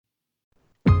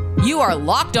You are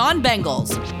Locked On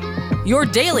Bengals, your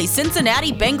daily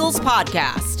Cincinnati Bengals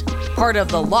podcast, part of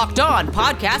the Locked On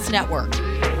Podcast Network,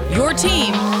 your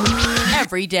team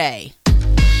every day.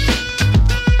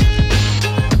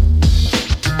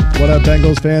 What up,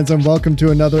 Bengals fans, and welcome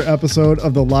to another episode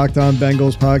of the Locked On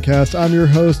Bengals podcast. I'm your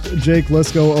host, Jake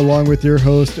Lisco, along with your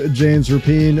host, James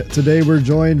Rapine. Today, we're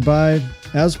joined by,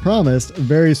 as promised, a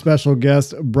very special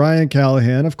guest, Brian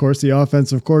Callahan, of course, the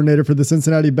offensive coordinator for the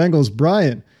Cincinnati Bengals.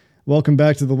 Brian, welcome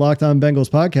back to the Locked On Bengals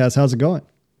podcast. How's it going?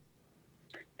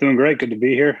 Doing great. Good to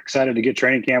be here. Excited to get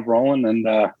training camp rolling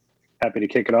and happy to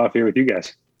kick it off here with you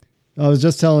guys. I was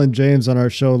just telling James on our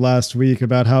show last week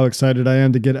about how excited I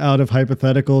am to get out of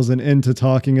hypotheticals and into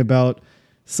talking about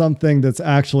something that's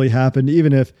actually happened,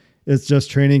 even if it's just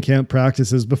training camp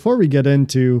practices. Before we get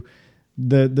into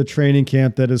the training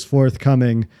camp that is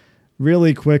forthcoming,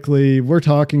 really quickly, we're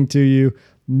talking to you.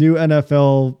 New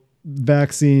NFL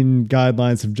vaccine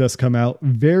guidelines have just come out.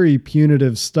 Very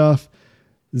punitive stuff.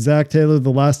 Zach Taylor,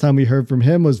 the last time we heard from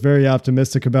him, was very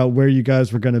optimistic about where you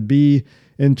guys were going to be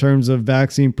in terms of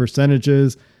vaccine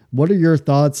percentages. What are your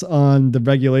thoughts on the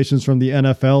regulations from the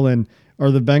NFL, and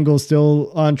are the Bengals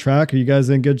still on track? Are you guys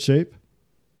in good shape?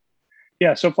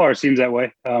 Yeah, so far it seems that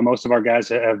way. Most of our guys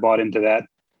have bought into that.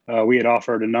 We had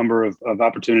offered a number of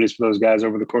opportunities for those guys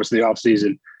over the course of the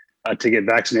offseason to get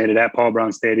vaccinated at Paul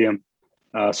Brown Stadium.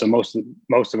 So most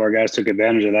of our guys took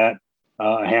advantage of that.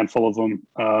 A handful of them,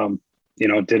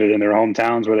 did it in their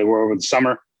hometowns where they were over the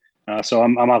summer. So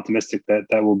I'm optimistic that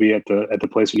we'll be at the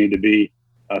place we need to be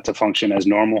to function as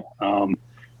normal.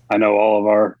 I know all of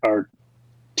our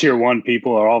tier one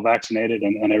people are all vaccinated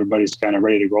and everybody's kind of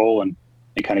ready to roll and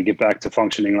kind of get back to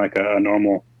functioning like a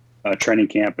normal training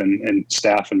camp and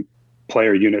staff and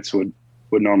player units would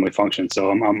normally function.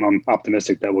 So I'm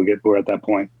optimistic that we're at that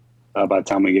point by the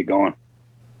time we get going.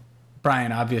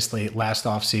 Brian, obviously last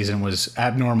offseason was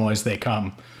abnormal as they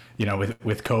come,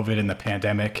 with COVID and the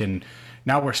pandemic, and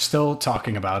now we're still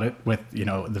talking about it with,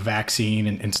 the vaccine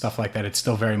and stuff like that. It's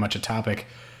still very much a topic.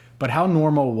 But how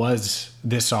normal was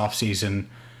this offseason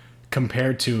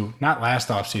compared to, not last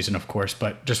offseason, of course,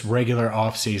 but just regular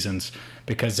off seasons?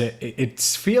 Because it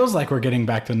feels like we're getting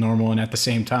back to normal. And at the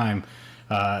same time,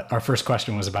 our first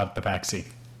question was about the vaccine.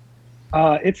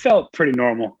 It felt pretty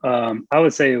normal. I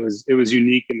would say it was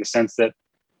unique in the sense that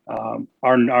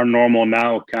our normal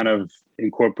now kind of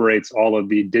incorporates all of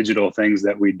the digital things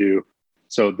that we do.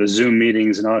 So the Zoom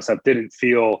meetings and all that stuff didn't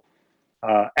feel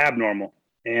abnormal.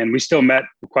 And we still met,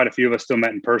 quite a few of us still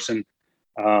met in person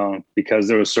because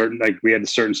there was we had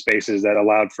certain spaces that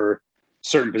allowed for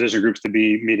certain position groups to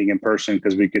be meeting in person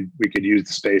because we could use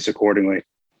the space accordingly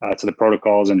to the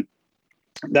protocols. And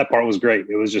that part was great.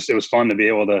 It was fun to be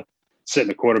able to sit in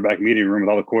the quarterback meeting room with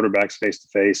all the quarterbacks face to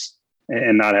face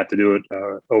and not have to do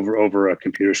it over a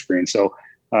computer screen. So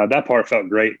that part felt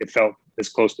great. It felt as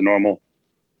close to normal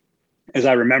as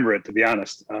I remember it, to be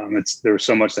honest. There was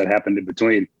so much that happened in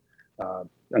between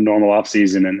a normal off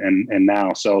season and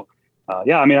now. So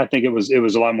I think it was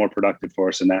a lot more productive for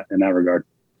us in that regard.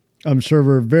 I'm sure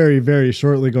we're very, very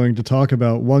shortly going to talk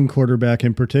about one quarterback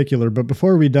in particular. But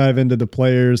before we dive into the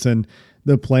players and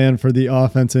the plan for the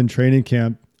offense in training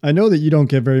camp, I know that you don't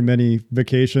get very many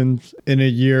vacations in a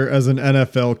year as an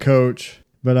NFL coach,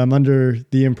 but I'm under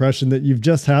the impression that you've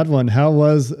just had one. How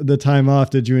was the time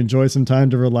off? Did you enjoy some time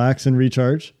to relax and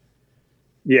recharge?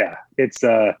 Yeah, it's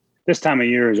this time of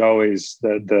year is always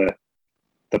the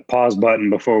pause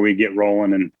button before we get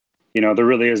rolling. And, there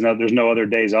really there's no other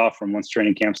days off from once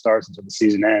training camp starts until the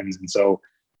season ends. And so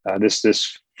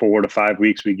this 4 to 5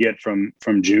 weeks we get from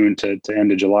June to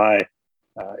end of July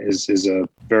is a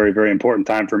very, very important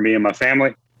time for me and my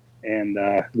family. And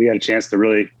we had a chance to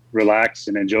really relax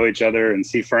and enjoy each other and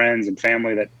see friends and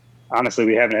family that honestly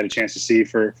we haven't had a chance to see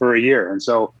for a year. And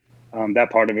so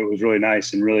that part of it was really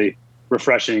nice and really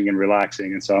refreshing and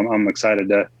relaxing. And so I'm excited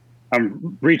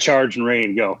I'm recharged and ready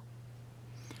to go.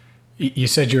 You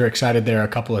said you were excited there a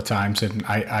couple of times, and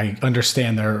I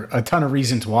understand there are a ton of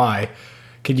reasons why.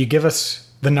 Can you give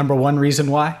us the number one reason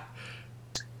why?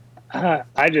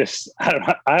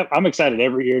 I'm excited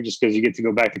every year just because you get to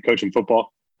go back to coaching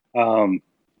football and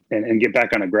get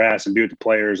back on the grass and be with the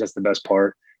players. That's the best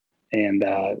part. And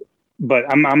but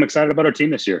I'm excited about our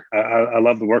team this year. I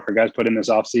love the work our guys put in this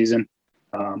offseason.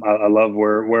 I love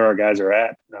where our guys are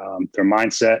at, their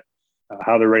mindset,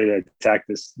 how they're ready to attack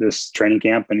this training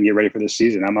camp and get ready for this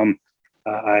season.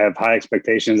 I have high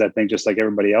expectations, I think, just like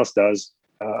everybody else does,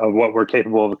 of what we're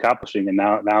capable of accomplishing. And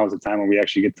now is the time when we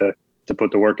actually get to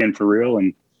put the work in for real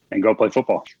and go play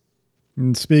football.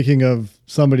 And speaking of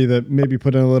somebody that maybe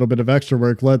put in a little bit of extra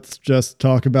work, let's just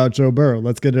talk about Joe Burrow.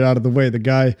 Let's get it out of the way. The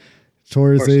guy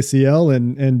tore his ACL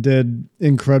and did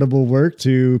incredible work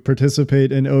to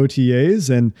participate in OTAs,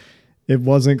 and it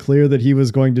wasn't clear that he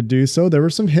was going to do so. There were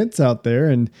some hints out there,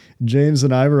 and James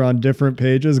and I were on different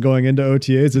pages going into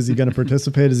OTAs. Is he going to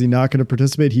participate? Is he not going to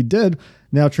participate? He did.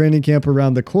 Now training camp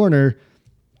around the corner.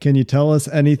 Can you tell us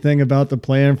anything about the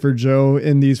plan for Joe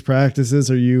in these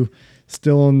practices? Are you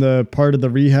still in the part of the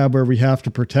rehab where we have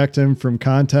to protect him from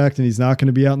contact and he's not going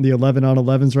to be out in the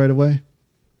 11-on-11s right away?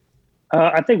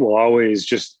 I think we'll always,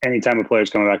 just anytime a player's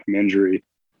coming back from injury,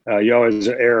 you always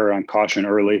err on caution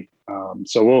early.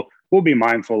 So we'll be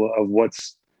mindful of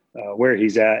what's where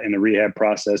he's at in the rehab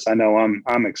process. I know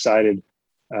I'm excited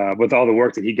with all the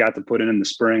work that he got to put in the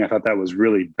spring. I thought that was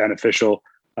really beneficial,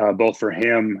 both for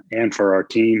him and for our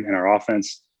team and our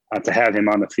offense. To have him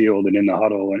on the field and in the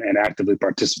huddle and actively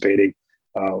participating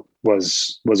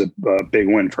was a big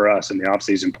win for us in the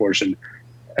offseason portion.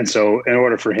 And so in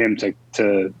order for him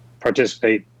to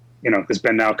participate, it's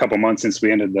been now a couple months since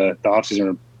we ended the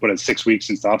offseason, but it's 6 weeks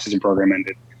since the offseason program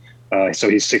ended. So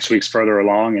he's 6 weeks further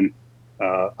along, and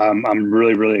I'm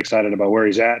really, really excited about where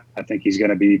he's at. I think he's going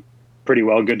to be pretty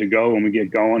well good to go when we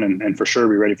get going, and for sure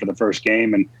be ready for the first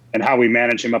game. And how we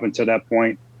manage him up until that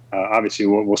point, obviously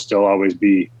we'll still always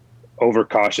be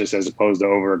overcautious as opposed to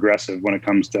over aggressive when it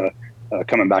comes to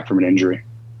coming back from an injury.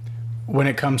 When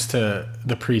it comes to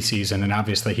the preseason, and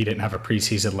obviously he didn't have a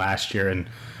preseason last year and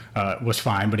was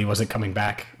fine, but he wasn't coming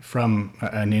back from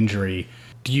an injury.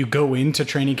 Do you go into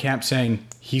training camp saying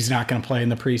he's not going to play in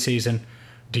the preseason?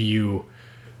 Do you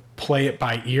play it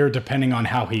by ear depending on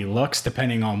how he looks,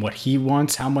 depending on what he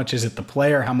wants? How much is it the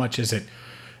player? How much is it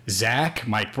Zach,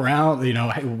 Mike Brown?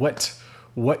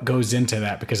 What goes into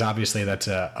that? Because obviously that's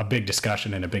a big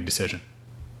discussion and a big decision.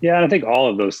 Yeah, and I think all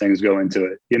of those things go into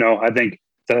it. I think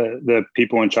the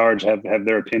people in charge have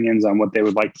their opinions on what they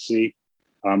would like to see.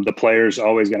 The player's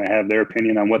always going to have their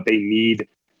opinion on what they need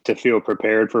to feel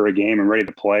prepared for a game and ready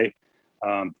to play.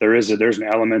 There's an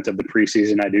element of the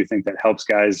preseason I do think that helps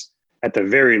guys at the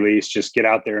very least just get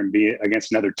out there and be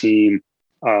against another team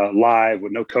live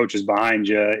with no coaches behind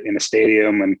you in a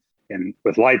stadium and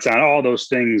with lights on. All those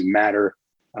things matter.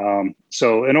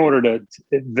 So in order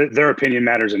their opinion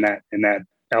matters in that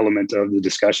element of the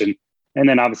discussion. And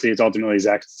then obviously it's ultimately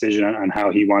Zach's decision on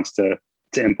how he wants to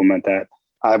implement that.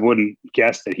 I wouldn't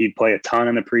guess that he'd play a ton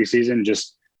in the preseason,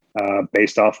 just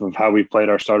based off of how we've played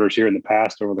our starters here in the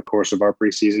past over the course of our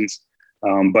preseasons.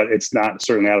 But it's not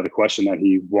certainly out of the question that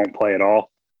he won't play at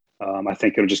all. I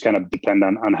think it'll just kind of depend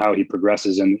on how he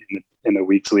progresses in the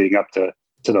weeks leading up to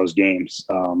those games.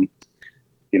 And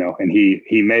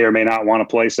he may or may not want to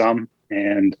play some,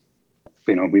 and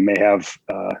we may have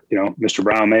Mr.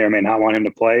 Brown may or may not want him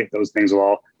to play. Those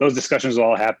discussions will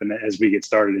all happen as we get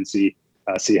started and see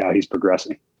how he's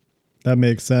progressing. That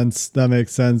makes sense.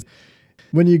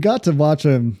 When you got to watch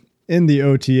him in the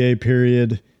OTA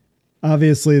period,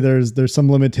 obviously there's some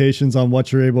limitations on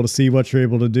what you're able to see, what you're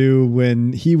able to do.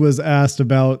 When he was asked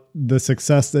about the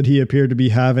success that he appeared to be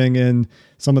having in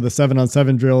some of the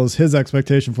 7-on-7 drills, his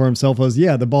expectation for himself was,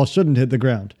 the ball shouldn't hit the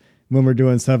ground when we're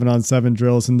doing 7-on-7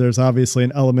 drills. And there's obviously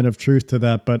an element of truth to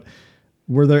that. But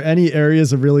were there any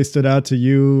areas that really stood out to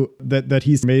you that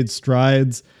he's made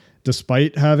strides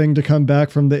despite having to come back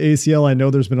from the ACL? I know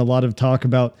there's been a lot of talk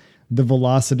about the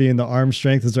velocity and the arm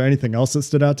strength. Is there anything else that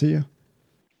stood out to you?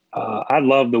 I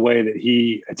love the way that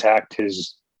he attacked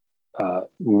his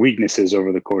weaknesses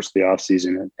over the course of the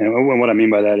offseason. And what I mean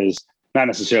by that is not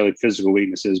necessarily physical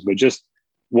weaknesses, but just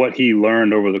what he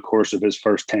learned over the course of his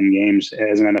first 10 games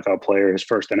as an NFL player, his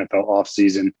first NFL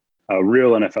offseason,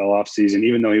 real NFL offseason,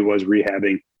 even though he was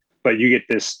rehabbing. But you get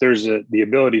this, there's the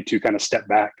ability to kind of step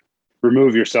back,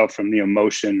 remove yourself from the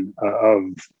emotion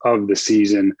of the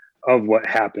season, of what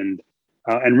happened,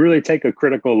 and really take a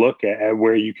critical look at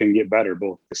where you can get better,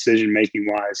 both decision-making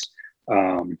wise,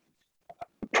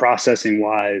 processing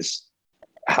wise,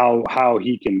 how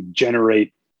he can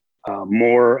generate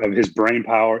more of his brain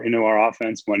power into our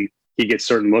offense when he gets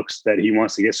certain looks that he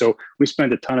wants to get. So we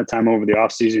spent a ton of time over the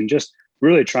offseason just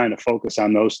really trying to focus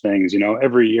on those things.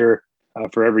 Every year,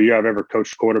 for every year I've ever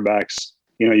coached quarterbacks,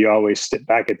 you always sit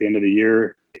back at the end of the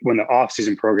year when the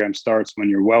offseason program starts, when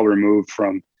you're well removed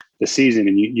from the season,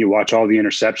 and you watch all the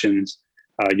interceptions,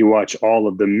 you watch all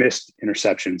of the missed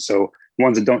interceptions. So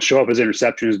ones that don't show up as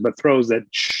interceptions, but throws that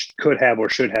could have or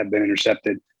should have been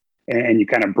intercepted. And you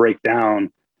kind of break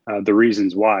down the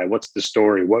reasons why. What's the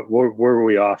story? Where were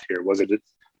we off here? Was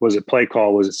it play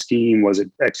call? Was it scheme? Was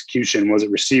it execution? Was it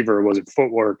receiver? Was it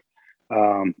footwork?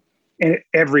 And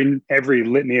every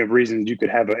litany of reasons you could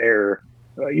have an error,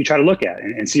 you try to look at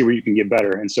and see where you can get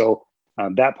better. And so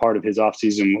that part of his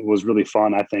offseason was really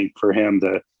fun, I think, for him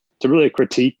to really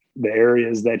critique the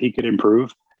areas that he could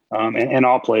improve. And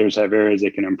all players have areas they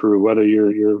can improve, whether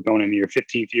you're going into your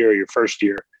 15th year or your first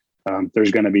year.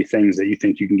 There's going to be things that you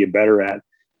think you can get better at.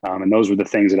 And those were the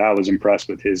things that I was impressed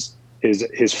with,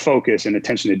 his focus and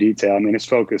attention to detail. I mean, his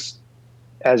focus,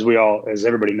 as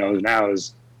everybody knows now,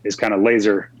 is kind of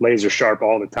laser sharp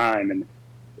all the time. And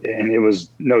it was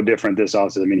no different this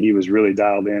offseason. I mean, he was really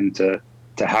dialed in to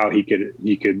how he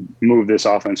could move this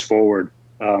offense forward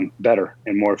better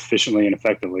and more efficiently and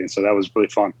effectively. And so that was really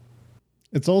fun.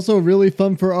 It's also really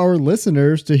fun for our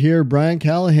listeners to hear Brian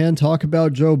Callahan talk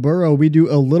about Joe Burrow. We do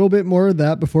a little bit more of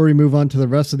that before we move on to the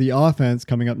rest of the offense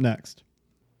coming up next.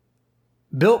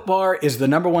 Built Bar is the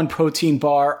 #1 protein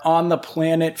bar on the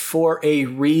planet for a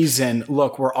reason.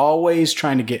 Look, we're always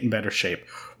trying to get in better shape.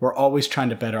 We're always trying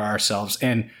to better ourselves.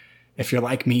 And if you're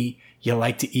like me, you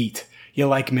like to eat. You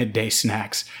like midday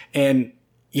snacks. And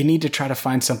you need to try to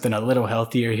find something a little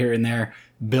healthier here and there.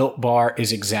 Built Bar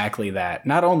is exactly that.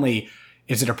 Not only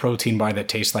is it a protein bar that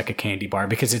tastes like a candy bar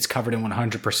because it's covered in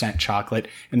 100% chocolate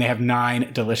and they have 9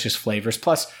 delicious flavors,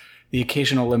 plus the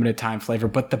occasional limited time flavor.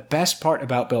 But the best part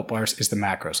about Built Bars is the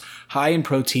macros. High in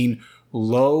protein,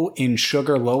 low in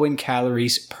sugar, low in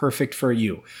calories, perfect for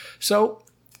you. So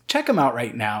check them out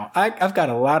right now. I've got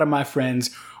a lot of my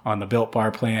friends on the Built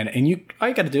Bar plan, and all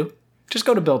you got to do, just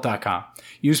go to Built.com.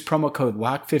 Use promo code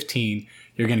LOCK15.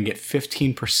 You're going to get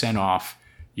 15% off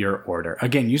your order.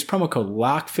 Again, use promo code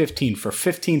LOCK15 for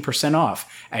 15%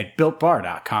 off at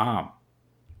BuiltBar.com.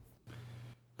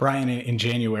 Brian, in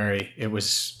January, it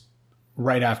was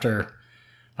right after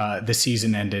the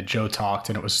season ended, Joe talked,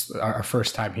 and it was our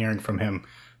first time hearing from him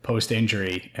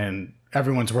post-injury, and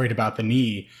everyone's worried about the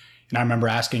knee. And I remember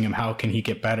asking him, how can he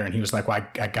get better? And he was like, well,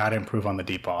 I got to improve on the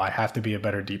deep ball. I have to be a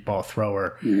better deep ball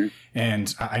thrower. Mm-hmm.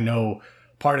 And I know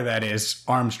part of that is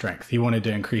arm strength. He wanted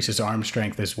to increase his arm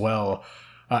strength as well.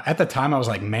 At the time, I was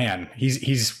like, man,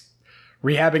 he's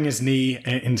rehabbing his knee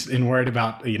and worried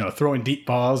about, throwing deep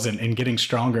balls and getting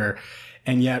stronger.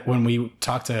 And yet when we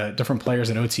talked to different players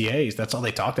in OTAs, that's all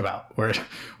they talked about, where it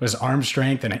was arm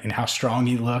strength and how strong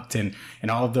he looked and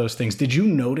all of those things. Did you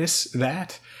notice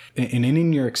that? And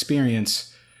in your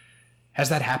experience, has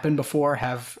that happened before?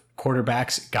 Have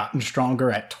quarterbacks gotten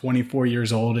stronger at 24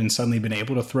 years old and suddenly been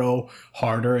able to throw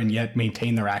harder and yet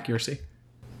maintain their accuracy?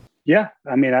 Yeah.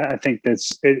 I mean, I think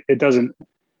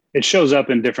it shows up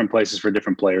in different places for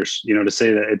different players. To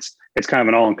say that it's kind of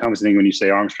an all-encompassing thing when you say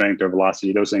arm strength or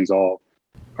velocity, those things all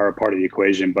are a part of the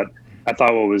equation. But I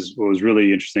thought what was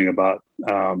really interesting about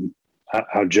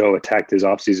how Joe attacked his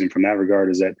offseason from that regard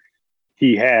is that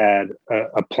he had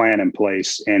a plan in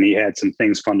place, and he had some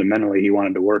things fundamentally he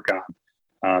wanted to work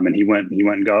on. And he went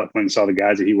and saw the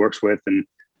guys that he works with, and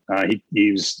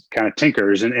he was kind of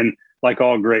tinkers. And like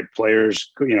all great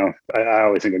players, I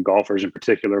always think of golfers in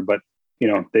particular, but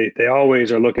they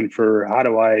always are looking for, how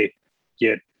do I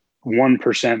get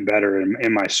 1% better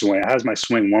in my swing? How's my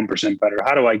swing 1% better?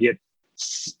 How do I get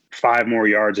 5 more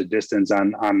yards of distance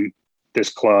on this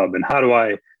club? And how do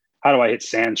I hit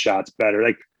sand shots better?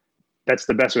 Like, that's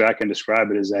the best way I can describe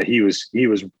it, is that he was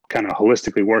kind of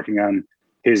holistically working on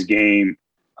his game.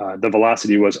 The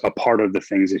velocity was a part of the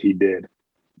things that he did.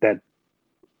 That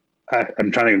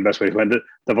I'm trying to think of the best way to put it.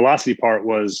 The velocity part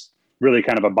was really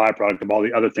kind of a byproduct of all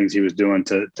the other things he was doing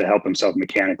to help himself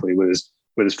mechanically with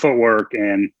his footwork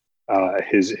and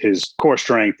his core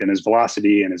strength and his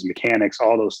velocity and his mechanics.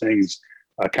 All those things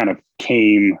kind of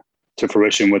came to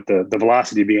fruition with the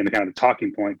velocity being the kind of the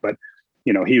talking point. But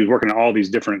he was working on all these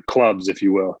different clubs, if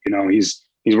you will. He's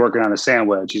working on a sand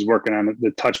wedge. He's working on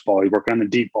the touch ball. He's working on the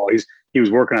deep ball. He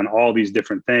was working on all these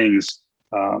different things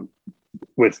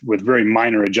with very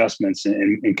minor adjustments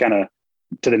and kind of,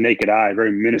 to the naked eye,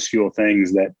 very minuscule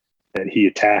things that he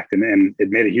attacked, and it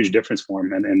made a huge difference for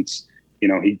him. And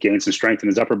he gained some strength in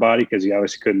his upper body because he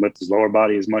obviously couldn't lift his lower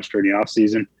body as much during the off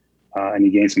season, and he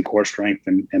gained some core strength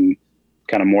and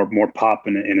kind of more pop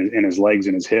in his legs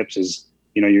and his hips as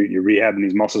you're rehabbing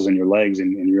these muscles in your legs,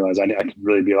 and you realize I could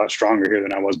really be a lot stronger here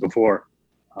than I was before.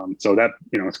 So that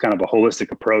it's kind of a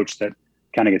holistic approach that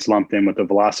kind of gets lumped in with the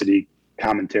velocity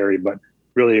commentary, but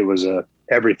really it was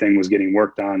everything was getting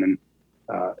worked on, and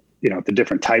the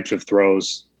different types of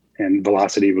throws, and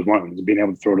velocity was one of them. Being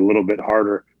able to throw it a little bit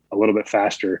harder, a little bit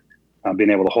faster, being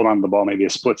able to hold on to the ball maybe a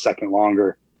split second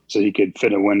longer so he could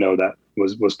fit a window that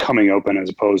was coming open as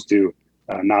opposed to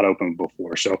not open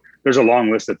before. So there's a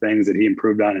long list of things that he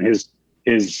improved on, and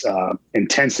his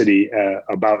intensity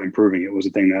about improving it was a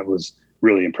thing that was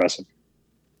really impressive.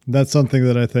 That's something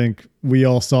that I think we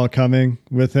all saw coming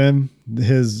with him.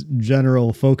 His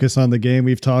general focus on the game.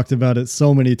 We've talked about it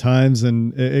so many times,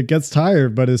 and it gets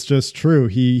tired, but it's just true.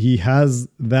 He has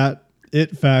that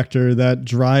it factor, that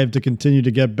drive to continue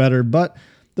to get better. But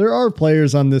there are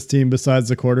players on this team besides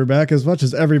the quarterback. As much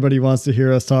as everybody wants to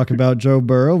hear us talk about Joe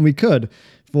Burrow, we could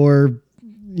for,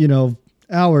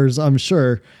 hours, I'm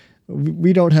sure.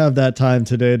 We don't have that time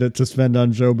today to spend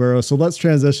on Joe Burrow. So let's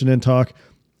transition and talk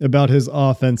about his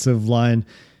offensive line.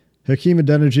 Hakeem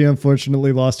Adeniji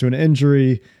unfortunately lost to an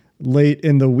injury late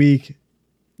in the week.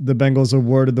 The Bengals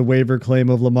awarded the waiver claim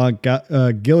of Lamont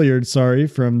Gilliard,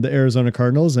 from the Arizona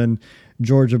Cardinals and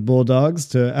Georgia Bulldogs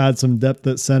to add some depth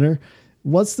at center.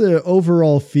 What's the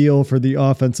overall feel for the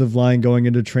offensive line going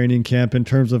into training camp in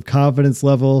terms of confidence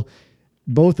level,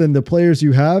 both in the players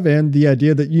you have and the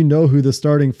idea that you know who the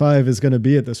starting five is going to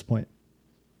be at this point?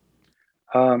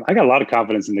 I got a lot of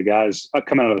confidence in the guys.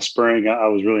 Coming out of the spring, I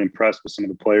was really impressed with some of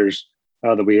the players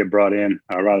that we had brought in,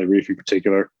 Riley Reef in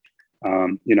particular.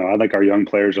 I like our young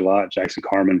players a lot. Jackson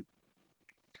Carman,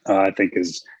 I think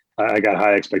I got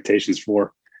high expectations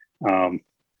for. And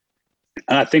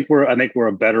I think we're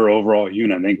a better overall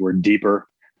unit. I think we're deeper.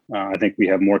 I think we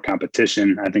have more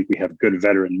competition. I think we have good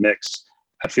veteran mix.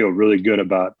 I feel really good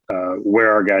about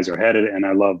where our guys are headed, and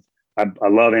I love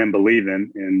and believe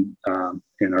in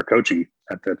our coaching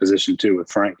at the position too with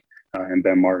Frank and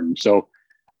Ben Martin. So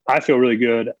I feel really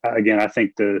good. Again, I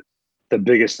think the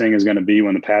biggest thing is going to be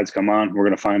when the pads come on. We're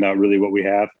going to find out really what we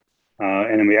have,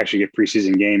 and then we actually get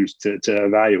preseason games to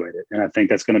evaluate it. And I think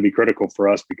that's going to be critical for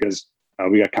us because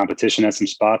we got competition at some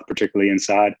spots, particularly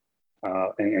inside,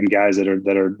 and guys that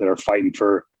are fighting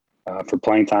for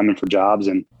playing time and for jobs,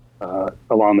 and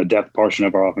along the depth portion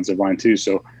of our offensive line too.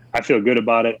 So I feel good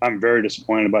about it. I'm very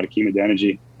disappointed about Hakeem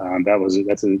Adeniji.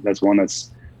 That's one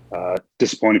that's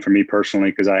disappointing for me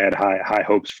personally because I had high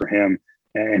hopes for him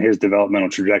and his developmental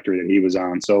trajectory that he was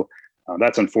on. So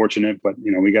that's unfortunate, but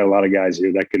we got a lot of guys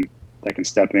here that can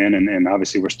step in, and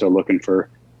obviously we're still looking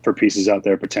for pieces out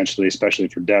there potentially, especially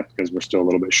for depth because we're still a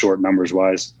little bit short numbers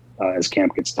wise as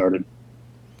camp gets started.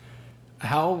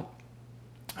 How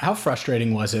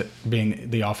frustrating was it being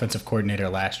the offensive coordinator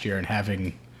last year and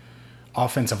having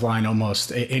offensive line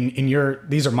almost in your,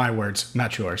 these are my words,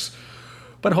 not yours,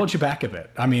 but hold you back a bit?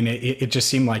 I mean, it just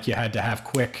seemed like you had to have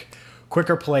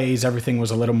quicker plays. Everything was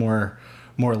a little more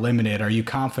limited. Are you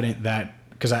confident that,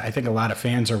 because I think a lot of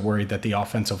fans are worried that the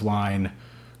offensive line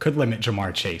could limit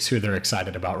Jamar Chase, who they're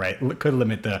excited about, right? Could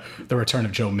limit the return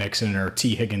of Joe Mixon or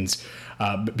T. Higgins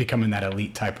becoming that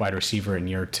elite type wide receiver in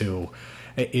year two.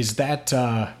 Is that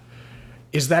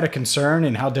a concern,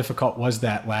 and how difficult was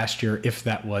that last year if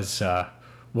that was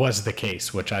the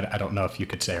case, which I don't know if you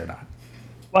could say or not?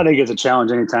 Well, I think it's a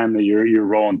challenge anytime that you're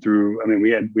rolling through. I mean,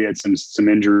 we had some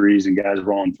injuries and guys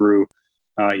rolling through.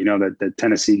 That the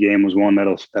Tennessee game was one that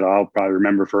I'll probably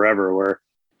remember forever, where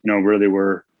really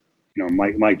were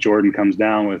Mike Jordan comes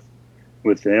down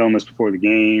with the illness before the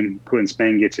game. Quentin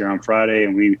Spain gets here on Friday,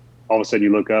 and we all of a sudden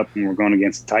you look up and we're going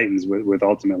against the Titans with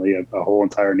ultimately a whole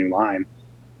entire new line.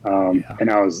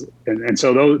 And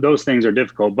so those things are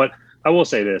difficult. But I will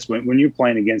say this: when you're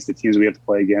playing against the teams we have to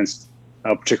play against,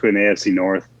 particularly in the AFC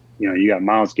North, you got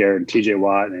Myles Garrett and T.J.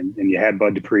 Watt, and you had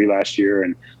Bud Dupree last year,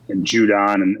 and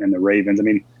Judon and the Ravens. I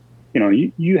mean,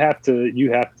 you have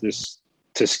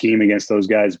to scheme against those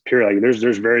guys. Period. Like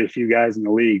there's very few guys in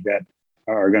the league that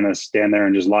are going to stand there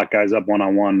and just lock guys up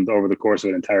one-on-one over the course of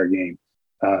an entire game,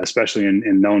 especially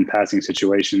in known passing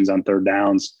situations on third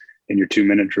downs in your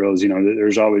 2-minute drills.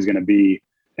 There's always going to be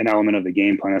an element of the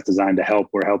game plan that's designed to help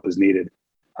where help is needed,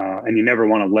 and you never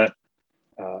want to let.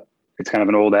 It's kind of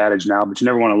an old adage now, but you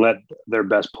never want to let their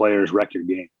best players wreck your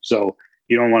game. So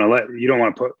you don't want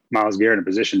to put Myles Garrett in a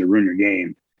position to ruin your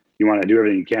game. You want to do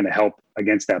everything you can to help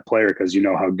against that player because you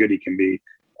know how good he can be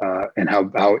and how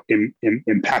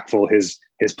impactful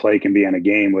his play can be on a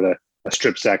game with a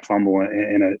strip sack fumble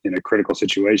in a critical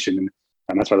situation,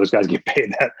 and that's why those guys get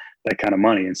paid that kind of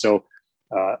money. And so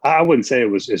I wouldn't say it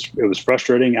was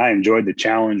frustrating. I enjoyed the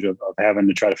challenge of having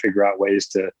to try to figure out ways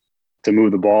to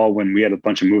move the ball when we had a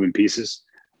bunch of moving pieces.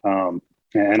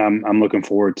 And I'm looking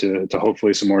forward to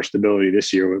hopefully some more stability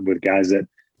this year with guys that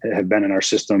have been in our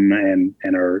system and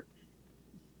are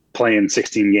playing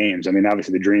 16 games. I mean,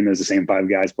 obviously the dream is the same 5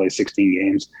 guys play 16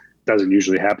 games. Doesn't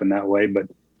usually happen that way, but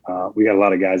we got a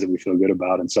lot of guys that we feel good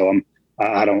about. And so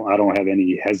I don't have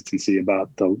any hesitancy about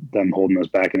them holding us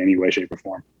back in any way, shape, or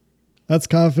form. That's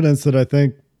confidence that I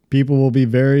think people will be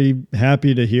very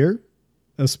happy to hear,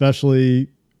 especially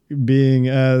being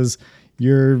as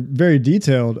you're very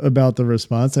detailed about the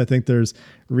response. I think there's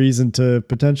reason to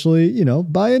potentially,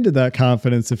 buy into that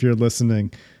confidence if you're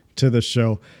listening to the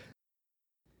show.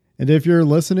 And if you're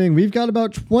listening, we've got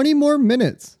about 20 more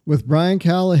minutes with Brian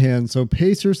Callahan. So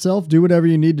pace yourself, do whatever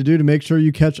you need to do to make sure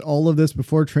you catch all of this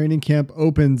before training camp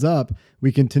opens up.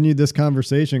 We continue this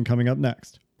conversation coming up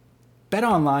next.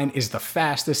 BetOnline is the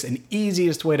fastest and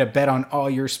easiest way to bet on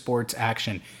all your sports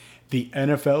action. The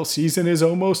NFL season is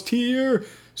almost here.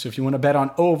 So if you want to bet on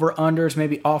over-unders,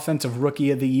 maybe offensive rookie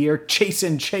of the year,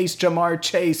 Jamar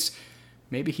Chase,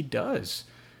 maybe he does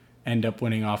end up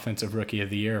winning offensive rookie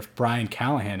of the year if Brian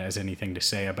Callahan has anything to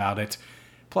say about it.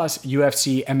 Plus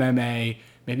UFC, MMA,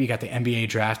 maybe you got the NBA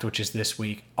draft, which is this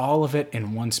week. All of it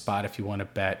in one spot if you want to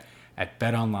bet at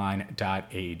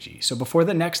betonline.ag. So before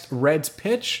the next Reds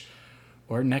pitch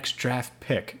or next draft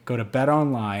pick, go to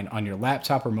BetOnline on your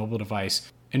laptop or mobile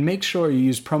device and make sure you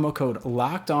use promo code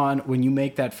LOCKEDON when you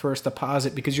make that first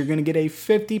deposit because you're going to get a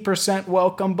 50%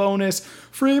 welcome bonus.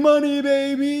 Free money,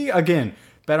 baby! Again,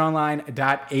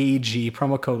 betonline.ag,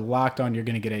 promo code LOCKEDON. You're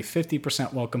going to get a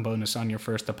 50% welcome bonus on your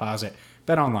first deposit.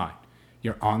 BetOnline,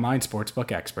 your online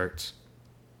sportsbook experts.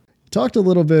 Talked a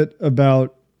little bit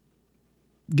about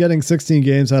getting 16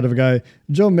 games out of a guy.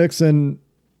 Joe Mixon,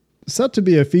 set to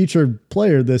be a featured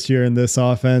player this year in this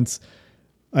offense.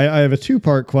 I have a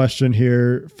two-part question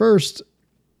here. First,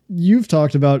 you've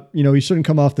talked about, he shouldn't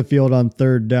come off the field on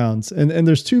third downs. And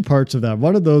there's two parts of that.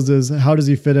 One of those is how does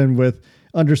he fit in with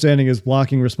understanding his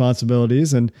blocking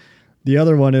responsibilities? And the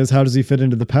other one is how does he fit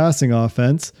into the passing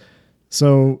offense?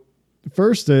 So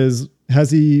first is,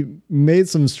 has he made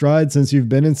some strides since you've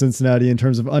been in Cincinnati in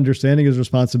terms of understanding his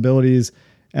responsibilities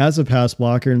as a pass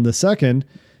blocker? And the second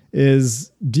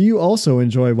is, do you also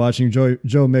enjoy watching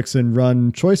Joe Mixon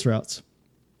run choice routes?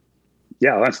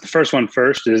 Yeah, that's the first one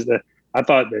first is that I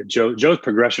thought that Joe's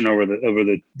progression over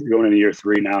the going into year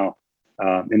 3 now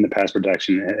in the pass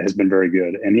protection has been very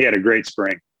good. And he had a great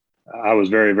spring. I was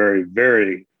very, very,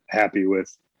 very happy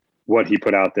with what he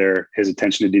put out there, his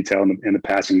attention to detail in the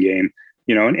passing game,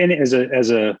 and as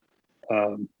a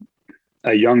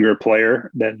younger player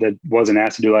that wasn't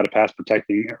asked to do a lot of pass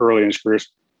protecting early in his career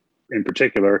in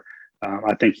particular.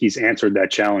 I think he's answered that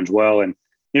challenge well. And,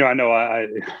 I know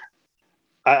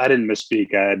I didn't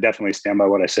misspeak. I definitely stand by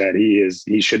what I said.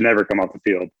 He should never come off the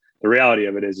field. The reality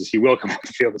of it is he will come off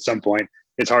the field at some point.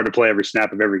 It's hard to play every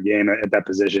snap of every game at that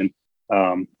position.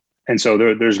 And so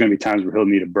there's going to be times where he'll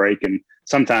need a break. And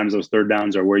sometimes those third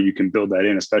downs are where you can build that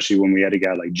in, especially when we had a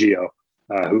guy like Gio,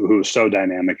 who is so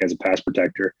dynamic as a pass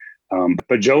protector.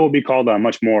 But Joe will be called on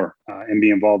much more and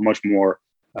be involved much more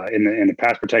in the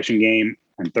pass protection game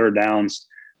and third downs.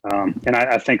 And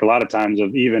I think a lot of times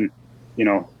of even,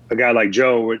 a guy like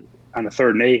Joe on the 3rd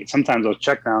and 8, sometimes those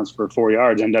checkdowns for 4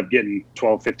 yards end up getting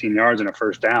 12, 15 yards in a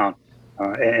first down.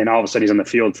 And all of a sudden he's on the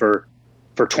field for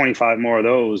 25 more of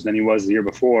those than he was the year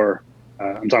before.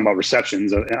 I'm talking about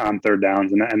receptions on third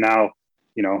downs. And now,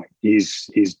 he's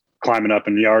climbing up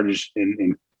in yardage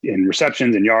in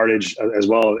receptions and yardage as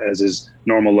well as his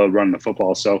normal load running the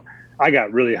football. So I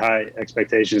got really high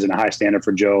expectations and a high standard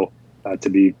for Joe to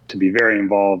be very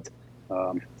involved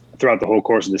throughout the whole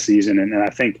course of the season. And I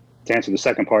think to answer the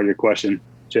second part of your question,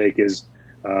 Jake, is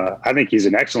I think he's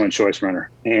an excellent choice runner.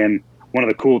 And one of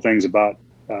the cool things about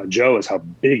Joe is how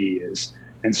big he is.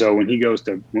 And so when he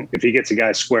if he gets a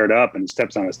guy squared up and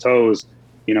steps on his toes,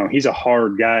 he's a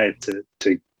hard guy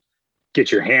to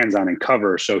get your hands on and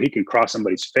cover. So he can cross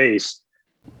somebody's face,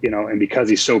 and because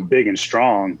he's so big and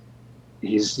strong,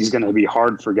 he's going to be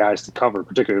hard for guys to cover,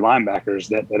 particularly linebackers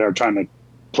that are trying to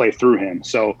play through him.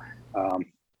 So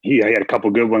he had a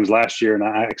couple good ones last year, and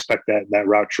I expect that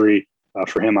route tree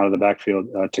for him out of the backfield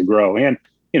to grow. And,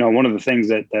 one of the things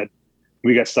that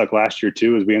we got stuck last year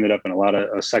too is we ended up in a lot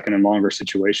of second and longer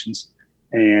situations.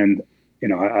 And,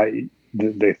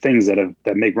 the things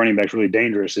that make running backs really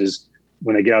dangerous is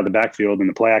when they get out of the backfield in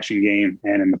the play action game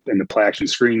and in the play action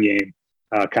screen game,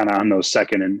 kind of on those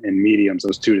second and mediums,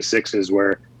 those 2 to 6s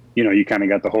where, you kind of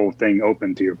got the whole thing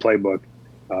open to your playbook.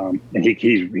 And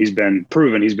he's been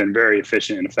proven, he's been very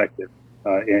efficient and effective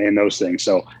in those things.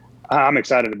 So I'm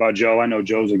excited about Joe. I know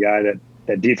Joe's a guy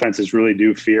that defenses really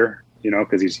do fear,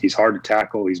 because he's hard to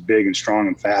tackle. He's big and strong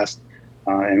and fast.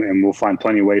 And we'll find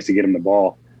plenty of ways to get him the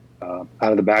ball out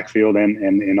of the backfield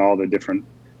and in all the different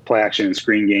play action and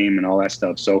screen game and all that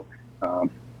stuff. So,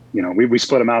 we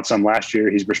split him out some last year.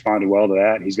 He's responded well to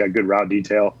that. He's got good route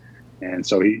detail. And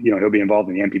so he'll be involved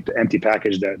in the empty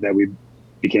package that we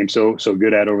became so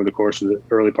good at over the course of the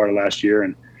early part of last year.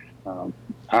 And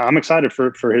I'm excited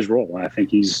for his role. And I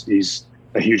think he's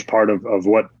a huge part of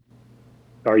what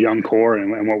our young core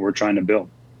and what we're trying to build.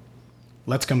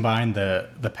 Let's combine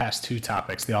the past two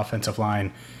topics, the offensive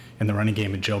line and the running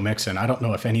game, and Joe Mixon. I don't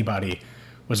know if anybody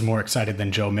was more excited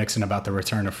than Joe Mixon about the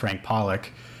return of Frank Pollock.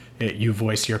 You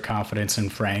voice your confidence in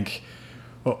Frank.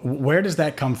 Where does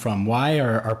that come from? Why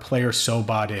are players so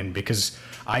bought in? Because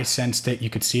I sensed it. You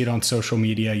could see it on social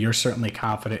media. You're certainly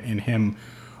confident in him.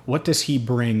 What does he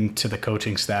bring to the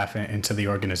coaching staff and to the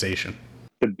organization?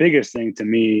 The biggest thing to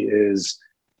me is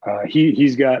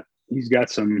he's got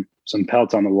some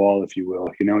pelts on the wall, if you will.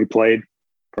 He played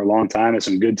for a long time at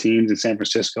some good teams in San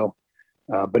Francisco,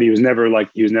 but he was never a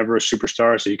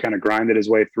superstar. So he kind of grinded his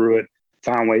way through it,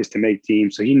 found ways to make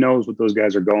teams. So he knows what those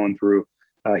guys are going through.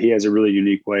 He has a really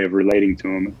unique way of relating to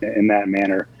them in that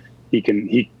manner.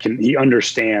 He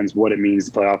understands what it means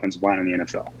to play offensive line in the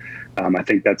NFL. I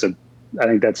think that's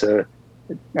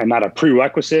not a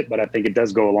prerequisite, but I think it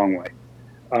does go a long way.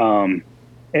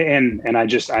 And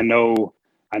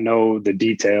I know the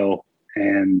detail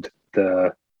and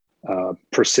the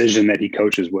precision that he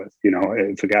coaches with.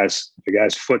 If a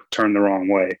guy's foot turned the wrong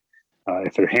way,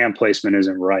 if their hand placement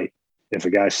isn't right, if a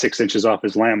guy's 6 inches off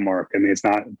his landmark, I mean, it's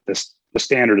not the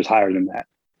standard is higher than that,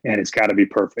 and it's got to be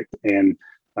perfect. And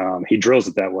he drills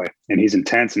it that way, and he's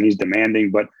intense and he's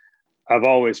demanding. But I've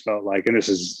always felt like, and this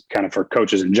is kind of for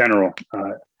coaches in general,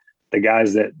 the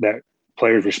guys that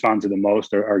players respond to the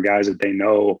most are guys that they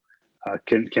know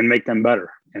can make them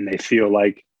better, and they feel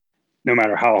like no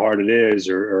matter how hard it is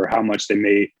or how much they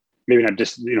maybe not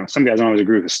just, some guys don't always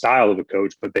agree with the style of a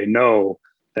coach, but they know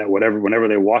that whenever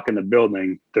they walk in the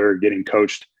building, they're getting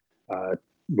coached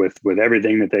with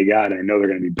everything that they got, and they know they're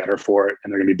going to be better for it,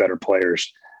 and they're going to be better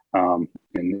players. And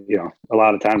a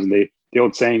lot of times the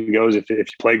old saying goes, if you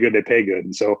play good, they pay good.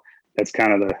 And so that's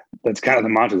kind of the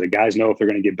mantra that guys know if they're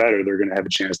going to get better, they're going to have a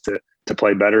chance to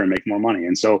play better and make more money.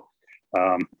 And so,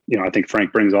 I think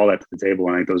Frank brings all that to the table,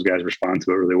 and I think those guys respond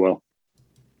to it really well.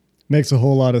 Makes a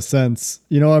whole lot of sense.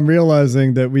 I'm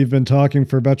realizing that we've been talking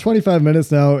for about 25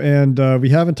 minutes now, and we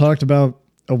haven't talked about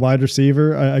a wide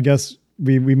receiver. I guess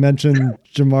we mentioned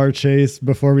Ja'Marr Chase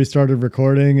before we started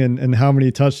recording, and how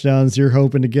many touchdowns you're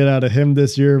hoping to get out of him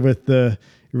this year with the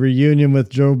reunion with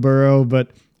Joe Burrow.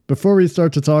 But before we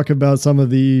start to talk about some of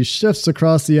the shifts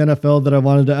across the NFL that I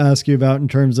wanted to ask you about in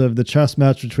terms of the chess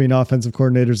match between offensive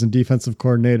coordinators and defensive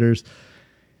coordinators,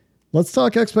 let's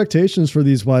talk expectations for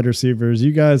these wide receivers.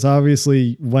 You guys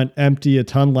obviously went empty a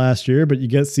ton last year, but you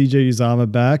get CJ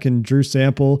Uzomah back, and Drew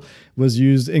Sample was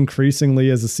used increasingly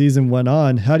as the season went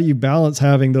on. How do you balance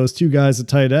having those two guys at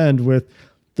tight end with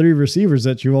three receivers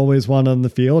that you always want on the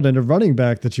field and a running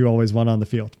back that you always want on the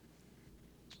field?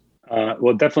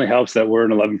 Well, it definitely helps that we're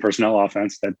an 11 personnel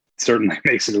offense. That certainly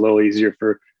makes it a little easier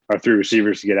for our three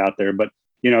receivers to get out there. But,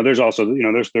 there's also,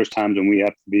 there's times when we have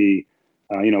to be,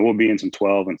 we'll be in some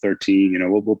 12 and 13,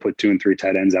 we'll put 2 and 3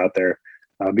 tight ends out there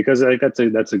because I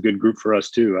think that's a good group for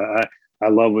us too. I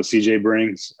love what CJ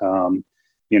brings.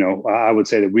 I would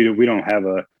say that we don't have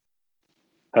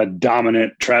a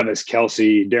dominant Travis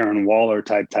Kelce, Darren Waller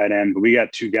type tight end, but we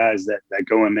got two guys that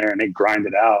go in there and they grind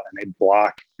it out and they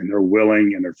block and they're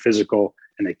willing and they're physical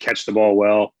and they catch the ball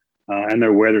well and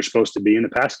they're where they're supposed to be in the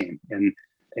pass game.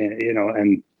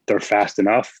 And they're fast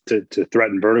enough to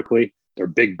threaten vertically. They're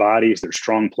big bodies. They're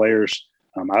strong players.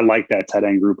 I like that tight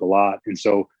end group a lot. And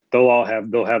so they'll have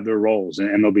their roles, and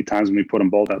there'll be times when we put them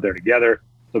both out there together.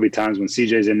 There'll be times when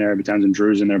CJ's in there, there'll be times when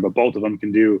Drew's in there, but both of them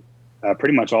can do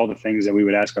pretty much all the things that we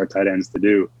would ask our tight ends to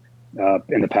do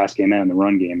in the pass game and in the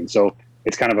run game. And so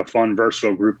it's kind of a fun,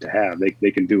 versatile group to have.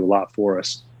 They can do a lot for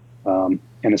us.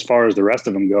 And as far as the rest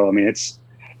of them go, I mean, it's,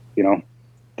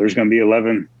 there's going to be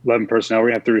 11 personnel. We're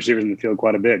going to have three receivers in the field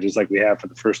quite a bit, just like we have for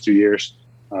the first 2 years.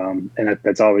 And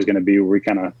that's always going to be where we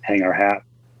kind of hang our hat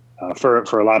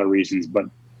for a lot of reasons. But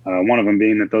one of them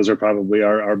being that those are probably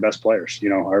our best players.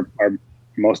 Our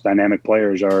most dynamic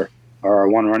players are our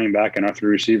one running back and our three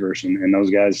receivers. And those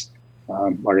guys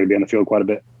are going to be on the field quite a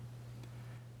bit.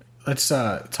 Let's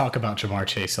talk about Ja'Marr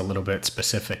Chase a little bit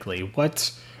specifically.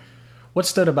 What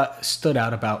stood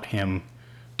out about him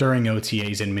during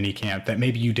OTAs and minicamp that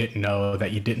maybe you didn't know,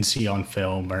 that you didn't see on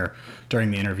film or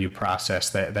during the interview process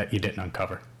that you didn't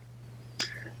uncover?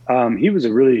 He was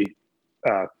a really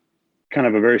kind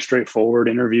of a very straightforward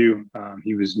interview.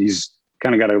 He's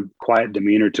kind of got a quiet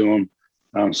demeanor to him.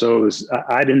 So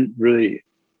I didn't really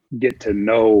get to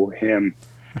know him,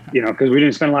 because we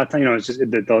didn't spend a lot of time, it's just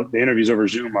the interviews over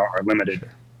Zoom are limited.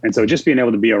 And so just being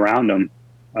able to be around him,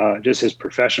 just his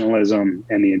professionalism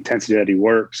and the intensity that he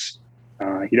works,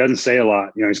 he doesn't say a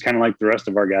lot. He's kind of like the rest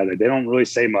of our guys. They don't really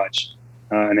say much,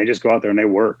 and they just go out there and they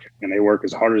work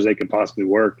as hard as they can possibly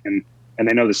work. And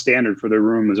they know the standard for their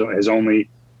room has only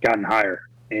gotten higher.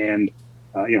 And,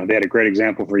 they had a great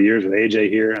example for years with AJ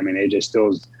here. I mean, AJ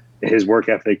still his work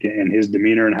ethic and his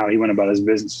demeanor and how he went about his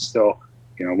business is still,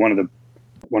 one of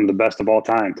one of the best of all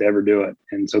time to ever do it.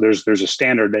 And so there's a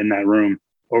standard in that room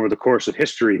over the course of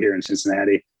history here in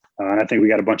Cincinnati. And I think we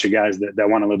got a bunch of guys that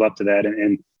want to live up to that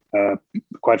and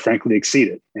quite frankly, exceed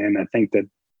it. And I think that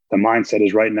the mindset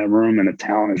is right in that room and the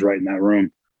talent is right in that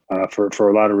room for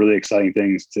a lot of really exciting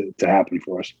things to happen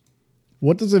for us.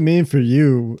 What does it mean for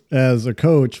you as a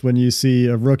coach when you see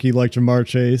a rookie like Ja'Marr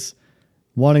Chase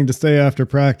wanting to stay after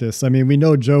practice? I mean, we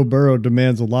know Joe Burrow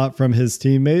demands a lot from his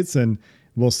teammates and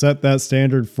will set that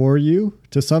standard for you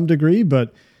to some degree,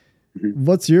 but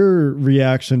what's your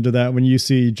reaction to that when you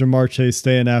see Ja'Marr Chase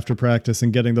staying after practice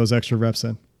and getting those extra reps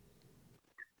in?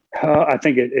 I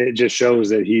think it just shows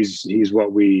that he's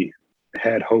what we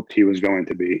had hoped he was going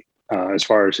to be as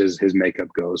far as his makeup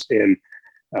goes. And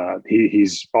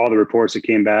he's all the reports that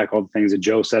came back, all the things that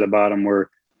Joe said about him were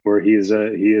he is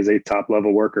a top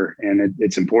level worker, and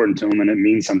it's important to him and it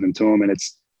means something to him. And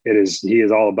he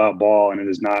is all about ball, and it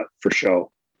is not for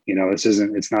show.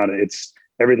 It's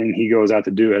everything he goes out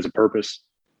to do has a purpose,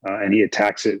 and he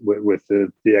attacks it with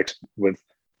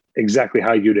exactly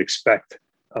how you'd expect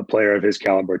a player of his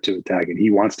caliber to attack it. He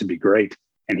wants to be great,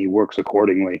 and he works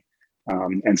accordingly.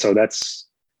 And so that's,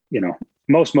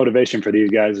 most motivation for these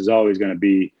guys is always going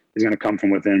to come from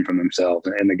within, from themselves.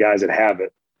 And the guys that have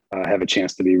it have a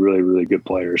chance to be really, really good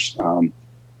players.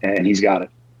 And he's got it.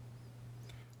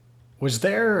 Was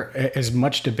there as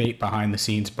much debate behind the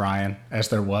scenes, Brian, as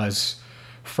there was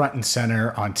front and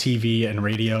center on TV and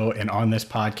radio and on this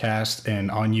podcast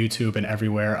and on YouTube and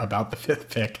everywhere about the fifth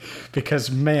pick? Because,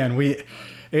 man,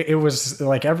 it was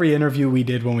like every interview we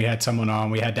did when we had someone on,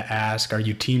 we had to ask, are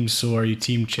you team Sewell? Are you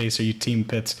team Chase? Are you team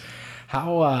Pitts?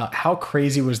 How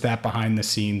crazy was that behind the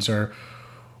scenes? Or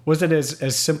was it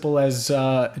as simple as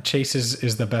Chase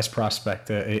is the best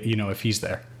prospect, if he's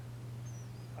there?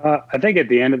 I think at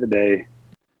the end of the day,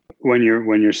 when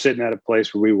you're sitting at a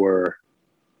place where we were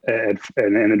in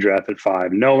the draft at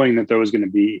 5, knowing that there was going to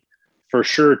be for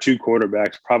sure 2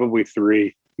 quarterbacks, probably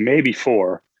 3, maybe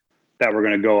 4, that were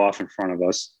going to go off in front of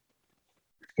us,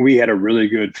 we had a really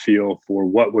good feel for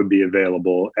what would be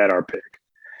available at our pick.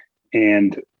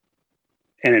 And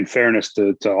in fairness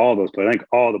to all those players, I think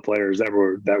all the players that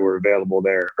were available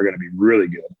there are going to be really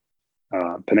good.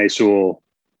 Penei Sewell,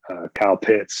 Kyle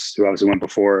Pitts, who obviously went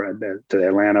before to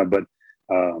Atlanta, but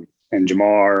and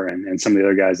Jamar and some of the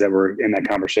other guys that were in that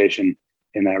conversation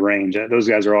in that range, those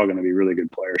guys are all going to be really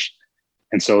good players.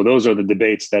 And so those are the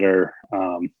debates that are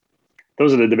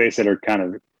kind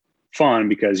of fun,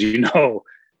 because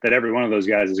that every one of those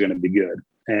guys is going to be good,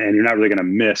 and you're not really going to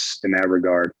miss in that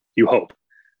regard. You hope.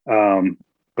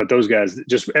 But those guys,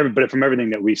 but from everything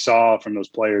that we saw from those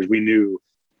players, we knew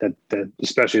that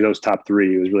especially those top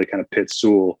 3, it was really kind of Pitts,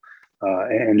 Sewell,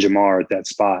 and Jamar at that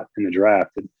spot in the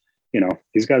draft. And,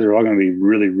 these guys are all going to be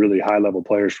really, really high level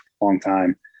players for a long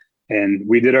time. And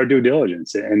we did our due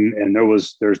diligence, and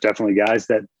there's definitely guys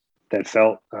that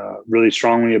felt really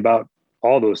strongly about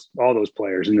all those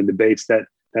players, and the debates that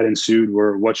ensued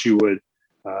were what you would,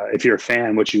 if you're a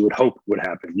fan, what you would hope would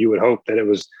happen. You would hope that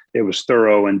it was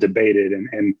thorough and debated,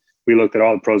 and we looked at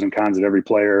all the pros and cons of every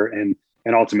player, and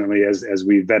ultimately as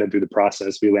we vetted through the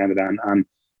process, we landed on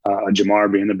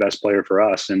Jamar being the best player for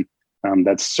us. And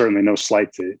that's certainly no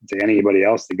slight to anybody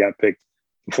else that got picked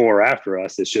before or after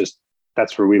us. It's just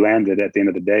that's where we landed at the end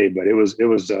of the day. But it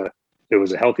was a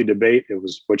healthy debate. It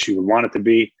was what you would want it to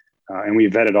be, and we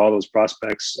vetted all those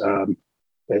prospects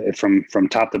from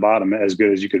top to bottom as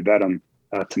good as you could vet them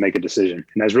to make a decision.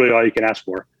 And that's really all you can ask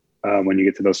for when you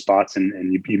get to those spots,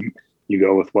 and you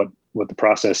go with what the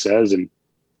process says, and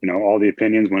all the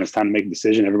opinions. When it's time to make a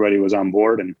decision, everybody was on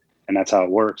board, and that's how it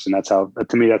works. And that's how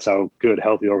good,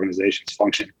 healthy organizations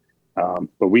function.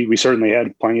 But we certainly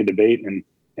had plenty of debate and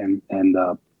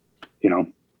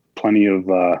plenty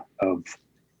of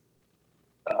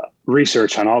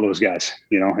research on all those guys.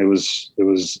 It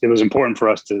was important for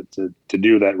us to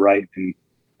do that right and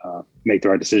make the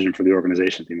right decision for the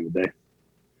organization at the end of the day.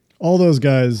 All those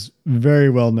guys, very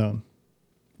well known.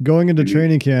 Going into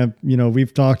training camp,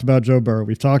 we've talked about Joe Burrow,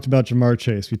 we've talked about Ja'Marr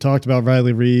Chase, we talked about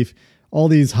Riley Reeve, all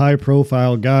these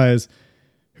high-profile guys.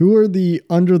 Who are the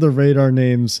under-the-radar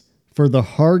names for the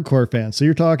hardcore fans? So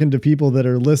you're talking to people that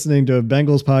are listening to a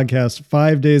Bengals podcast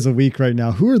 5 days a week right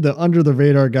now. Who are the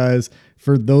under-the-radar guys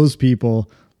for those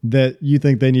people that you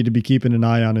think they need to be keeping an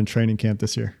eye on in training camp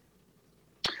this year?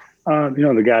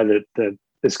 The guy that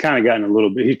has kind of gotten a little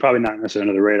bit, he's probably not necessarily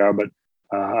under the radar, but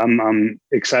I'm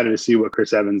excited to see what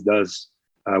Chris Evans does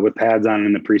with pads on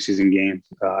in the preseason games.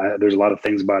 There's a lot of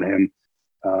things about him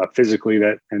physically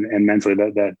and mentally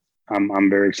that I'm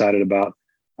very excited about.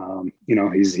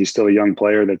 He's still a young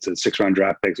player that's a 6-round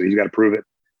draft pick, so he's got to prove it.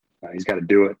 He's got to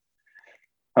do it.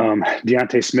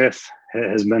 Deontay Smith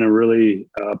has been a really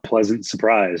pleasant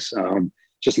surprise,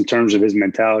 just in terms of his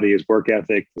mentality, his work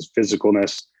ethic, his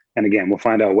physicalness. And again, we'll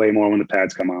find out way more when the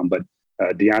pads come on. But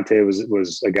Deontay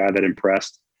was a guy that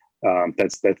impressed.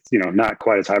 That's not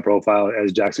quite as high profile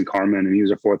as Jackson Carman, and he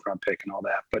was a 4th-round pick and all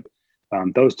that. But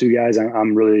those two guys,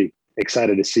 I'm really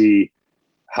excited to see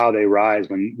how they rise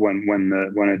when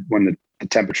the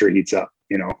temperature heats up.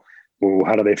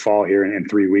 How do they fall here in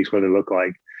 3 weeks? What do they look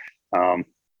like?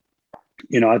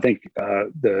 I think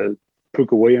the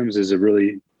Puka Williams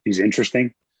he's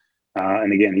interesting.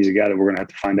 And again, he's a guy that we're going to have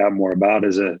to find out more about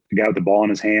as a guy with the ball in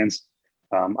his hands.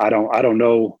 I don't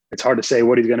know. It's hard to say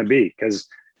what he's going to be because,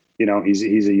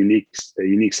 he's a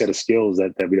unique set of skills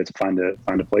that we'd have to find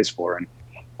a place for. And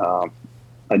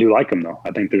I do like him though.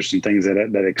 I think there's some things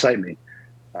that excite me.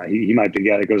 He might be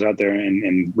a guy that goes out there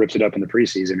and rips it up in the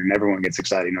preseason and everyone gets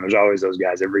excited. There's always those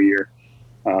guys every year.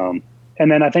 And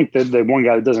then I think the one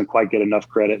guy that doesn't quite get enough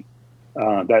credit,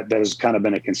 that has kind of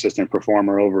been a consistent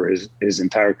performer over his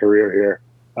entire career here,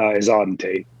 is Auden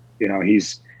Tate.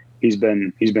 He's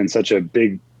been such a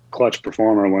big clutch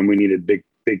performer when we needed big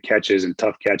catches and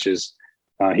tough catches.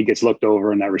 He gets looked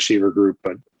over in that receiver group,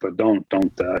 but don't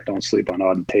sleep on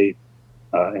Auden Tate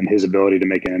and his ability to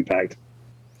make an impact.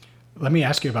 Let me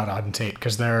ask you about Auden Tate,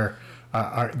 because there's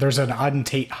an Auden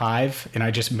Tate hive, and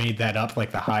I just made that up,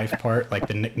 like the hive part, like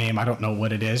the nickname. I don't know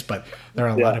what it is, but there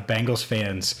are a lot of Bengals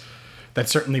fans that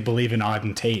certainly believe in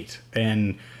Auden Tate.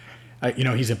 And,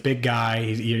 he's a big guy.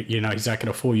 He's not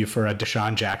going to fool you for a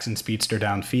Deshaun Jackson speedster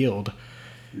downfield.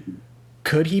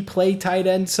 Could he play tight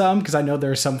end some? Because I know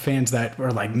there are some fans that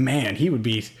are like, man, he would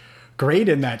be great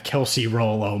in that Kelsey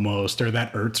role almost, or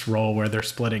that Ertz role where they're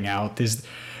splitting out.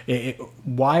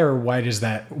 Why or why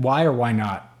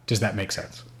not does that make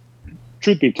sense?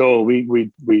 Truth be told,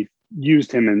 we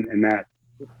used him in that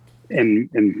in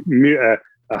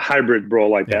a hybrid role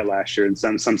like that last year in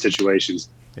some situations.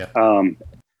 Yeah.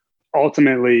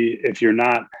 Ultimately, if you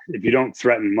don't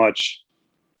threaten much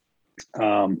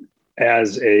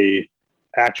as a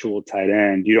actual tight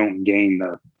end, you don't gain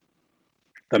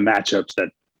the matchups that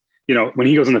when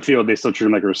he goes on the field, they still treat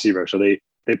him like a receiver. So they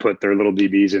put their little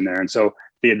DBs in there, and so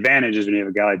the advantage is when you have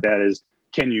a guy like that is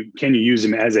can you use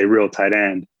him as a real tight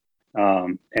end?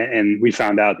 And we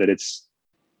found out that it's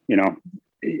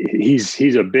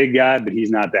he's a big guy, but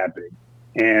he's not that big.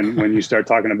 And when you start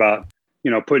talking about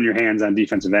putting your hands on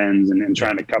defensive ends and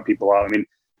trying to cut people out,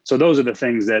 so those are the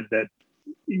things that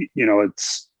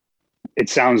it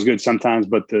sounds good sometimes,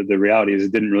 but the reality is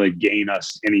it didn't really gain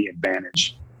us any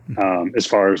advantage as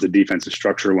far as the defensive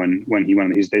structure when he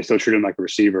went. They still treat him like a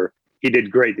receiver. He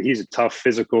did great. He's a tough,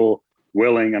 physical,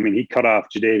 willing. He cut off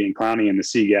Jadeveon Clowney in the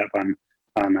C gap on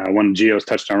one of Gio's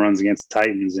touchdown runs against the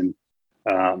Titans, and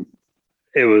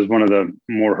it was one of the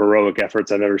more heroic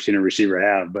efforts I've ever seen a receiver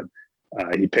have. But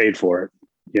he paid for it,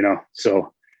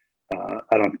 So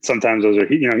I don't. Sometimes those are.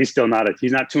 He's still not.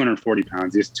 He's not 240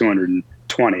 pounds. He's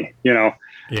 220. Yeah.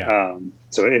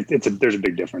 So there's a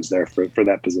big difference there for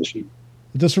that position.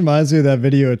 It just reminds me of that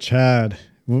video of Chad.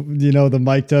 The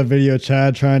mic'd up video of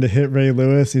Chad trying to hit Ray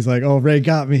Lewis. He's like, "Oh, Ray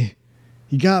got me.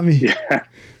 He got me."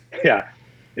 Yeah.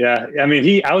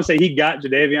 I would say he got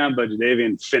Jadeveon, but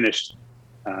Jadeveon finished.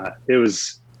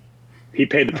 He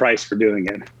paid the price for doing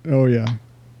it. Oh yeah.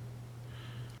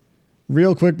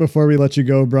 Real quick before we let you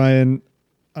go, Brian,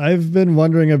 I've been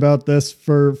wondering about this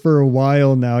for a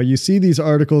while now. You see these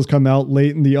articles come out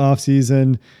late in the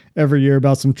offseason every year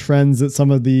about some trends that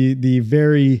some of the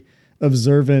very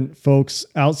observant folks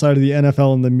outside of the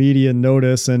NFL and the media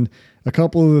notice. And a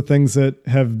couple of the things that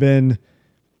have been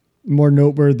more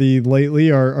noteworthy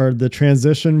lately are the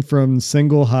transition from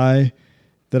single high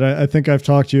that I think I've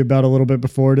talked to you about a little bit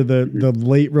before to the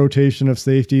late rotation of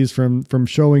safeties from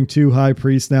showing too high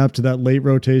pre-snap to that late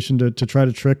rotation to try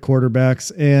to trick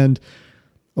quarterbacks. And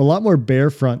a lot more bear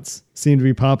fronts seem to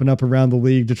be popping up around the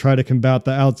league to try to combat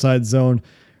the outside zone.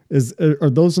 Are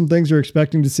those some things you're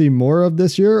expecting to see more of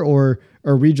this year, or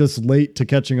are we just late to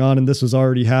catching on and this was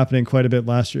already happening quite a bit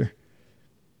last year?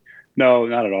 No,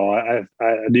 not at all.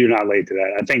 You're not late to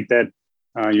that. I think that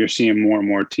you're seeing more and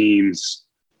more teams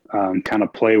kind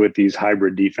of play with these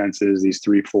hybrid defenses, these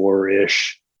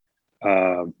 3-4-ish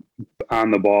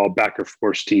on the ball back or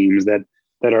force teams that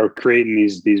are creating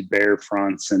these bear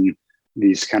fronts and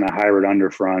these kind of hybrid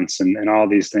under fronts and all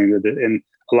these things. And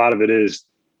a lot of it is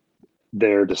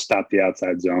there to stop the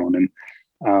outside zone. And,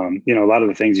 a lot of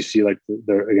the things you see like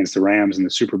against the Rams in the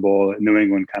Super Bowl, New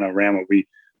England kind of ran what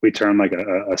we term like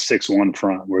a 6-1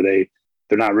 front, where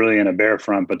they're not really in a bear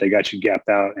front, but they got you gapped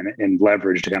out and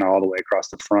leveraged kind of all the way across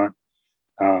the front.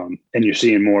 And you're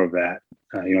seeing more of that.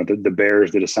 The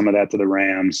Bears did some of that to the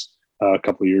Rams a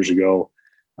couple of years ago.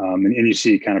 And you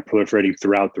see kind of proliferating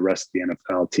throughout the rest of the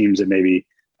NFL. Teams that maybe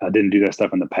didn't do that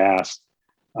stuff in the past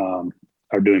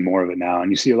are doing more of it now.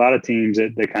 And you see a lot of teams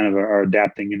that kind of are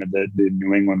adapting into the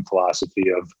New England philosophy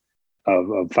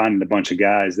of finding a bunch of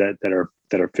guys that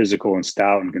are physical and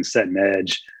stout and can set an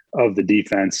edge of the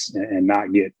defense and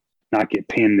not get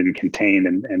pinned and contained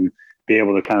and be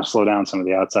able to kind of slow down some of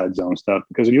the outside zone stuff.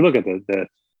 Because when you look at the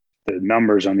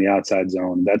numbers on the outside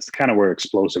zone, that's kind of where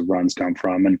explosive runs come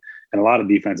from. And a lot of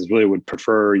defenses really would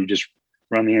prefer you just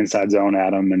run the inside zone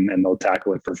at them and they'll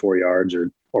tackle it for 4 yards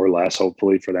or less,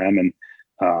 hopefully for them. And,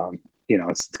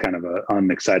 it's kind of an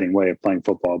unexciting way of playing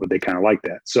football, but they kind of like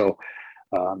that. So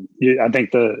I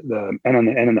think in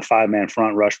the 5-man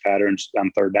front rush patterns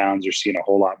on third downs, you're seeing a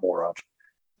whole lot more of,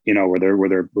 where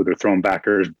they're throwing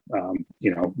backers,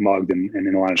 mugged and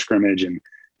in the line of scrimmage and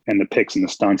the picks and the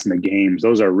stunts and the games.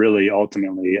 Those are really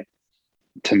ultimately,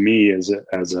 to me, as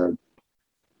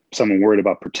someone worried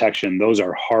about protection, those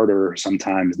are harder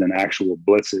sometimes than actual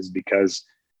blitzes because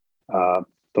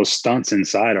those stunts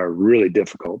inside are really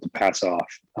difficult to pass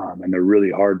off. And they're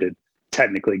really hard to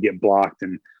technically get blocked.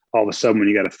 And all of a sudden, when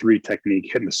you got a 3 technique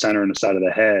hitting the center and the side of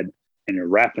the head and you're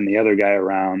wrapping the other guy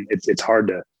around, it's hard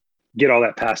to get all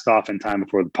that passed off in time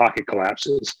before the pocket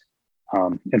collapses.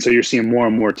 And so you're seeing more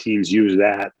and more teams use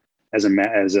that as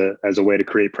a way to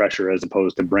create pressure, as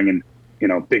opposed to bringing,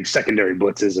 big secondary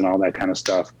blitzes and all that kind of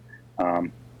stuff.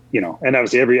 And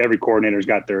obviously every coordinator's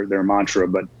got their mantra,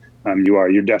 but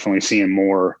you're definitely seeing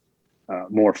more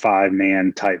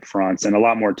 5-man type fronts and a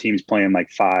lot more teams playing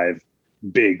like 5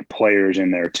 big players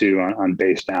in there too on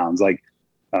base downs. Like,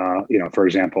 for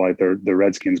example, like the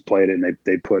Redskins played it and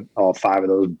they put all 5 of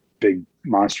those big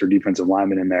monster defensive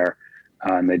linemen in there,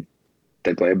 and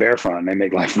they play a bear front and they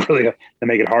make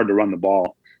it hard to run the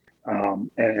ball.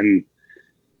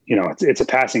 It's a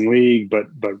passing league, but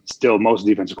still most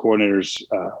defensive coordinators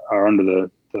are under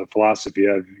the philosophy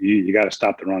of you got to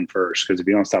stop the run first, because if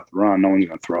you don't stop the run, no one's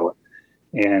going to throw it.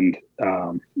 And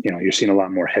you're seeing a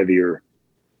lot more heavier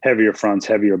fronts,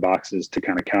 heavier boxes to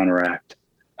kind of counteract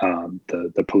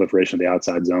the proliferation of the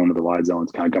outside zone or the wide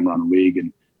zones kind of come around the league.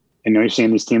 And you're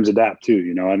seeing these teams adapt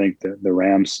too. I think the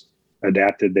Rams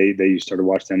adapted. You started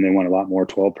watching them. They went a lot more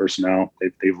 12 personnel.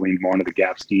 They've leaned more into the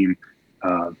gap scheme.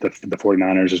 The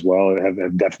 49ers as well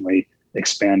have definitely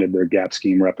expanded their gap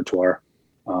scheme repertoire.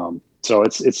 So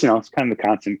it's kind of the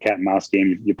constant cat and mouse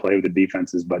game you play with the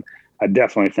defenses. But I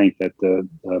definitely think that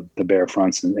the bear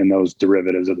fronts and those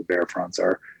derivatives of the bear fronts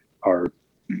are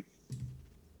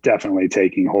definitely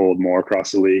taking hold more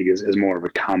across the league as more of a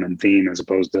common theme, as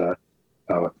opposed to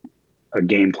a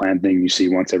game plan thing you see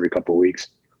once every couple of weeks.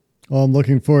 Well, I'm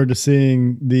looking forward to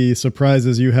seeing the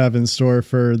surprises you have in store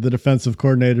for the defensive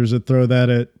coordinators that throw that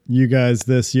at you guys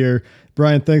this year.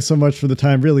 Brian, thanks so much for the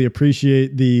time. Really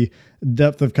appreciate the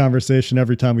depth of conversation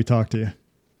every time we talk to you.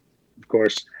 Of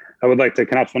course. I would like to,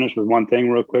 can I finish with one thing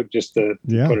real quick, just to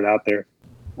put it out there?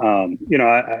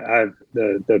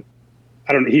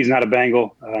 He's not a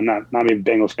Bengal. Not many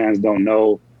Bengals fans don't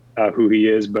know who he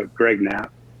is, but Greg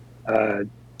Knapp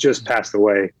just passed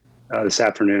away this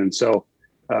afternoon. So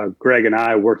Greg and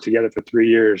I worked together for 3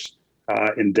 years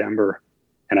in Denver,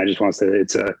 and I just want to say that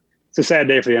it's a sad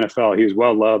day for the NFL. He was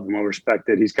well loved and well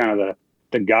respected. He's kind of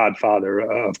the godfather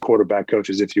of quarterback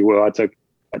coaches, if you will. I took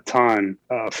a ton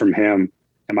from him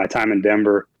in my time in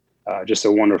Denver. Just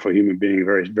a wonderful human being.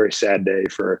 Very, very sad day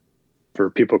for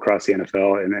people across the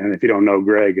NFL. And if you don't know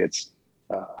Greg, it's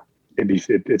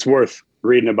worth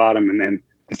reading about him. And then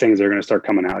the things that are going to start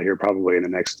coming out here probably in the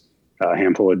next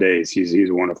handful of days. He's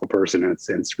a wonderful person, and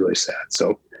it's really sad.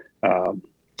 So I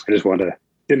just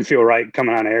didn't feel right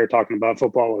coming on air talking about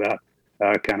football without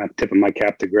kind of tipping my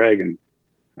cap to Greg, and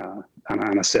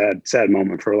on a sad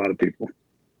moment for a lot of people.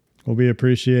 Well, we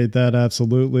appreciate that.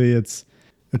 Absolutely. It's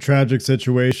a tragic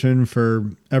situation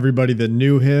for everybody that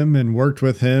knew him and worked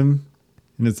with him.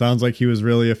 And it sounds like he was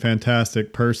really a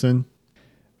fantastic person.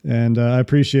 And I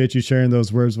appreciate you sharing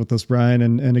those words with us, Brian.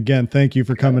 And again, thank you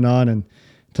for coming on and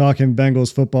talking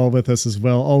Bengals football with us as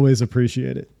well. Always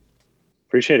appreciate it.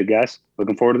 Appreciate it, guys.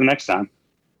 Looking forward to the next time.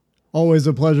 Always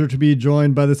a pleasure to be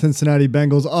joined by the Cincinnati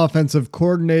Bengals offensive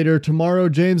coordinator. Tomorrow,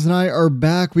 James and I are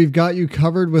back. We've got you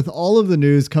covered with all of the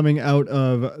news coming out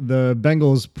of the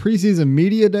Bengals preseason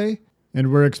media day. And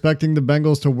we're expecting the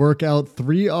Bengals to work out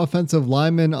 3 offensive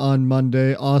linemen on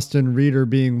Monday, Austin Reeder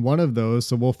being one of those.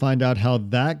 So we'll find out how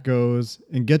that goes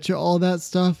and get you all that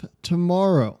stuff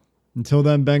tomorrow. Until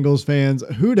then, Bengals fans,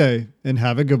 hoo-day and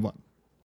have a good one.